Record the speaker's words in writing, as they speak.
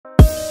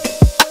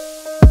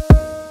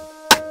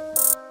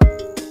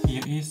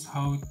is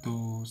how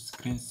to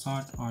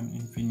screenshot on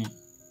Infinix.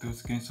 To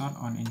screenshot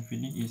on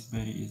Infinix is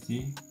very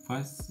easy.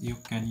 First, you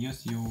can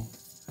use your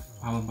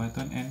power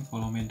button and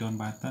follow me down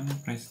button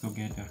press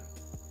together.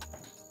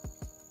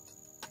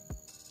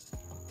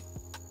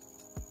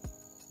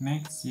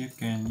 Next, you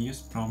can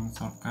use from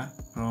shortcut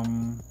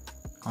from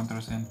control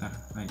center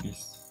like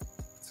this.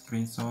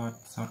 Screenshot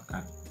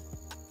shortcut.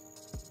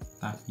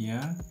 Tap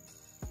here.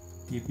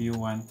 If you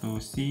want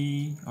to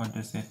see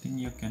other setting,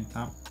 you can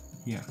tap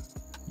here.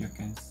 You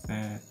can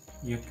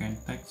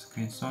take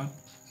screenshot,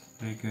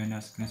 regional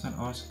screenshot,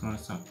 or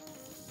screenshot,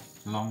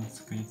 long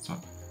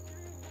screenshot.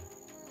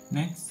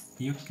 Next,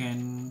 you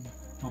can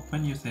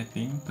open your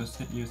setting to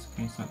set your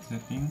screenshot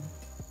setting.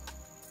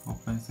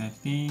 Open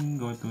setting,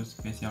 go to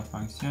special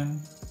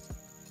function,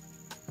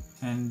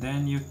 and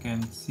then you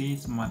can see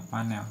smart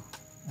panel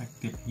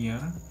active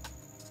here,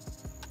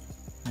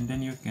 and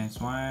then you can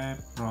swipe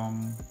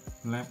from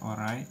left or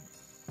right.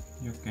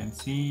 You can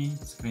see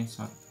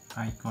screenshot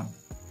icon.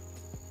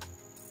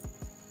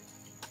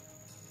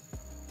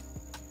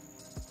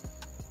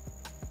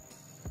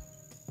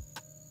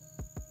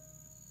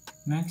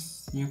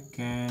 Next, you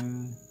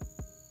can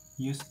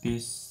use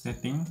this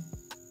setting.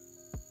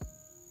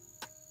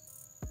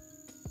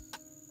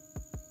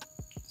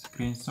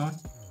 Screenshot,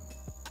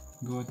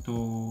 go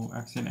to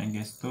action and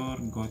gesture,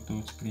 go to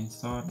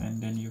screenshot,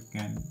 and then you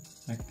can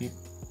take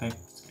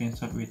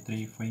screenshot with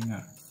 3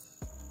 fingers.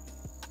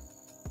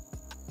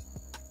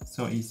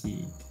 So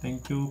easy.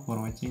 Thank you for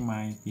watching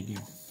my video.